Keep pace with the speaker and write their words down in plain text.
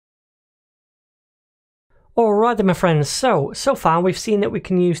Alright then my friends, so far we've seen that we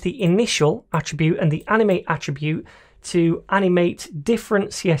can use the initial attribute and the animate attribute to animate different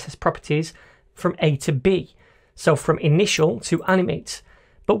CSS properties from A to B. So from initial to animate.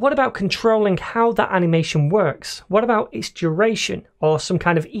 But what about controlling how that animation works? What about its duration or some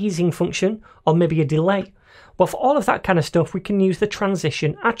kind of easing function or maybe a delay? Well, for all of that kind of stuff we can use the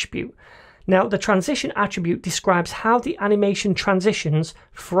transition attribute. Now, the transition attribute describes how the animation transitions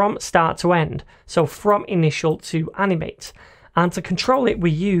from start to end, so from initial to animate. And to control it, we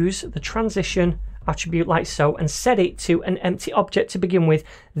use the transition attribute like so and set it to an empty object to begin with.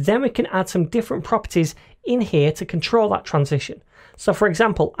 Then we can add some different properties in here to control that transition. So for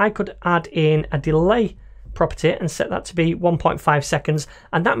example, I could add in a delay property and set that to be 1.5 seconds,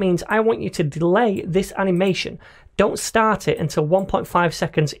 and that means I want you to delay this animation. Don't start it until 1.5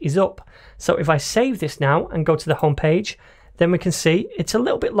 seconds is up. So if I save this now and go to the home page, then we can see it's a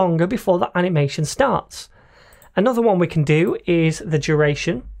little bit longer before the animation starts. Another one we can do is the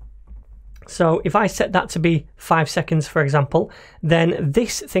duration. So if I set that to be 5 seconds, for example, then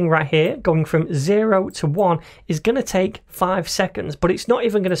this thing right here, going from 0 to 1, is going to take 5 seconds, but it's not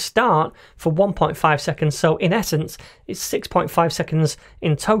even going to start for 1.5 seconds. So in essence, it's 6.5 seconds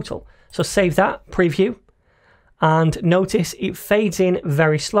in total. So save that, preview, and notice it fades in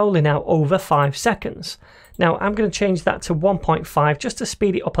very slowly now over 5 seconds. Now I'm going to change that to 1.5 just to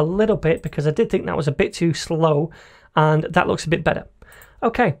speed it up a little bit because I did think that was a bit too slow, and that looks a bit better.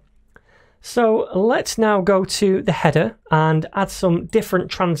 Okay. So let's now go to the header and add some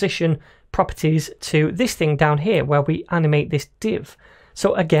different transition properties to this thing down here where we animate this div.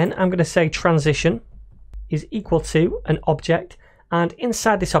 So again, I'm going to say transition is equal to an object, and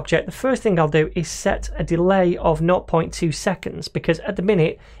inside this object, the first thing I'll do is set a delay of 0.2 seconds because at the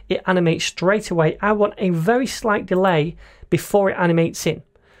minute it animates straight away. I want a very slight delay before it animates in.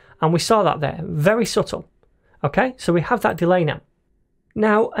 And we saw that there, very subtle. Okay, so we have that delay now.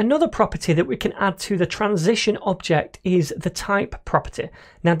 Now, another property that we can add to the transition object is the type property.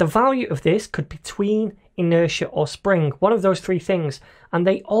 Now, the value of this could be tween, inertia, or spring, one of those three things, and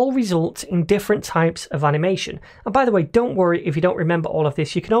they all result in different types of animation. And by the way, don't worry if you don't remember all of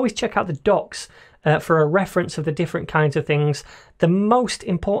this. You can always check out the docs for a reference of the different kinds of things. The most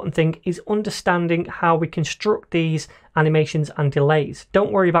important thing is understanding how we construct these animations and delays.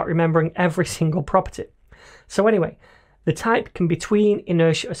 Don't worry about remembering every single property. So anyway, the type can be tween,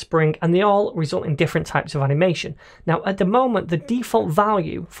 inertia, or spring, and they all result in different types of animation. Now, at the moment, the default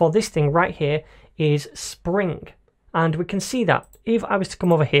value for this thing right here is spring. And we can see that if I was to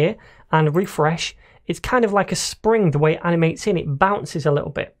come over here and refresh, it's kind of like a spring the way it animates in. It bounces a little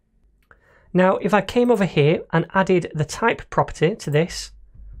bit. Now, if I came over here and added the type property to this,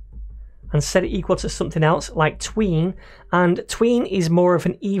 and set it equal to something else like tween, and tween is more of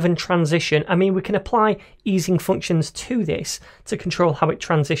an even transition. I mean, we can apply easing functions to this to control how it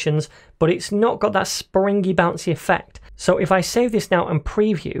transitions, but it's not got that springy bouncy effect. So if I save this now and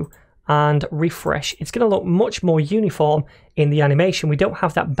preview and refresh, it's going to look much more uniform in the animation. We don't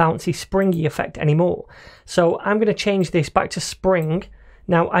have that bouncy springy effect anymore. So I'm going to change this back to spring.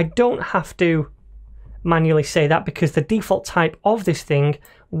 Now I don't have to manually say that because the default type of this thing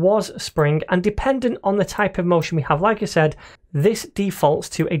was spring, and dependent on the type of motion we have, like I said, this defaults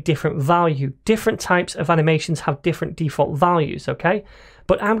to a different value. Different types of animations have different default values, okay?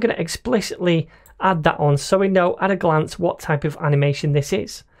 But I'm going to explicitly add that on so we know at a glance what type of animation this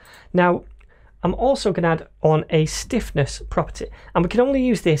is. Now, I'm also going to add on a stiffness property, and we can only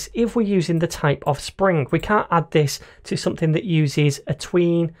use this if we're using the type of spring. We can't add this to something that uses a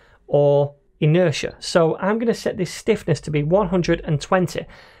tween or inertia. So I'm going to set this stiffness to be 120.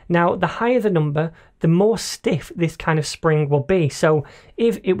 Now, the higher the number, the more stiff this kind of spring will be. So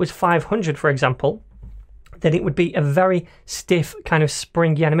if it was 500, for example, then it would be a very stiff kind of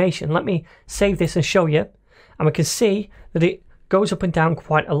springy animation. Let me save this and show you. And we can see that it goes up and down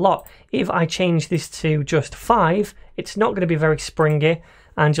quite a lot. If I change this to just 5, it's not going to be very springy.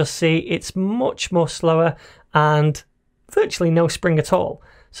 And you'll see it's much more slower and virtually no spring at all.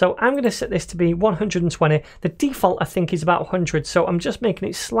 So I'm going to set this to be 120. The default, I think, is about 100. So I'm just making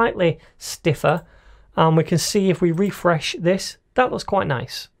it slightly stiffer. And we can see if we refresh this, that looks quite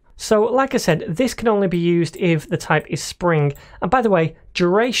nice. So like I said, this can only be used if the type is spring. And by the way,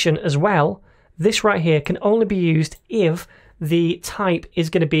 duration as well, this right here can only be used if the type is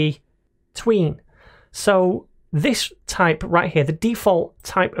going to be tween. So this type right here, the default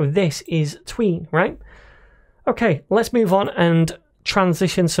type of this is tween, right? Okay, let's move on and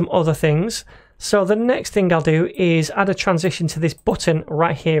transition some other things. So the next thing I'll do is add a transition to this button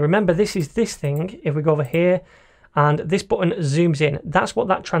right here. Remember, this is this thing. If we go over here and this button zooms in. That's what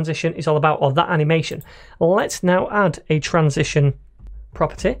that transition is all about, or that animation. Let's now add a transition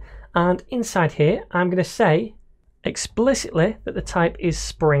property, and inside here I'm going to say explicitly that the type is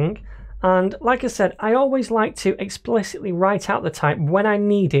spring. And like I said, I always like to explicitly write out the type when I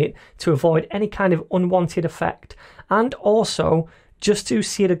need it to avoid any kind of unwanted effect, and also just to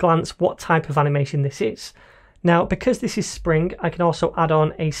see at a glance what type of animation this is. Now, because this is spring, I can also add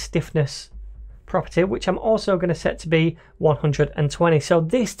on a stiffness property, which I'm also going to set to be 120. So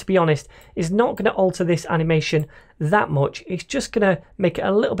this, to be honest, is not going to alter this animation that much. It's just going to make it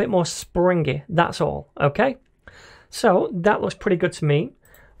a little bit more springy, that's all, okay? So that looks pretty good to me.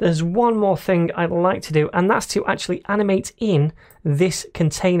 There's one more thing I'd like to do, and that's to actually animate in this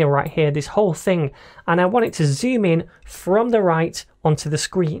container right here, this whole thing, and I want it to zoom in from the right onto the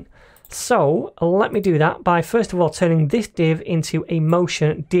screen. So let me do that by first of all turning this div into a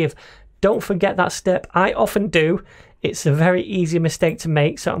motion div. Don't forget that step. I often do. It's a very easy mistake to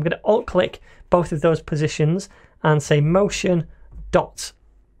make. So I'm going to alt click both of those positions and say motion dot.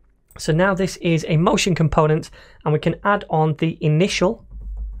 So now this is a motion component, and we can add on the initial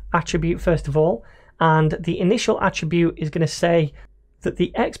attribute first of all, and the initial attribute is going to say that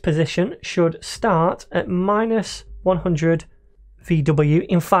the X position should start at -100 VW.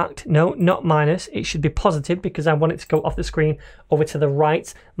 In fact, no, not minus, it should be positive because I want it to go off the screen over to the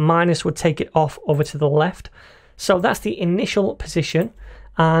right. Minus would take it off over to the left. So that's the initial position,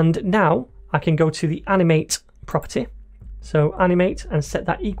 and now I can go to the animate property. So animate and set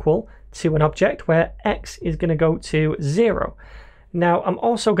that equal to an object where X is going to go to 0. Now I'm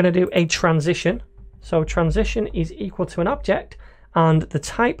also going to do a transition. So transition is equal to an object, and the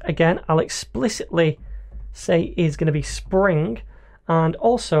type again I'll explicitly say is going to be spring, and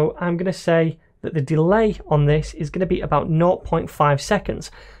also I'm going to say that the delay on this is going to be about 0.5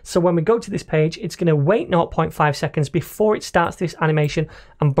 seconds. So when we go to this page, it's going to wait 0.5 seconds before it starts this animation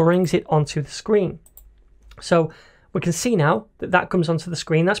and brings it onto the screen. So we can see now that that comes onto the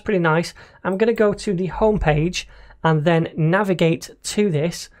screen. That's pretty nice. I'm going to go to the home page and then navigate to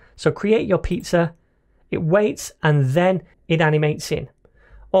this. So create your pizza, it waits, and then it animates in.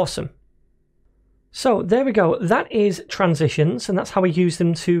 Awesome. So there we go. That is transitions, and that's how we use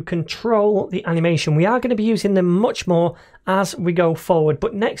them to control the animation. We are going to be using them much more as we go forward.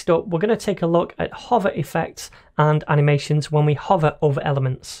 But next up, we're going to take a look at hover effects and animations when we hover over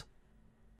elements.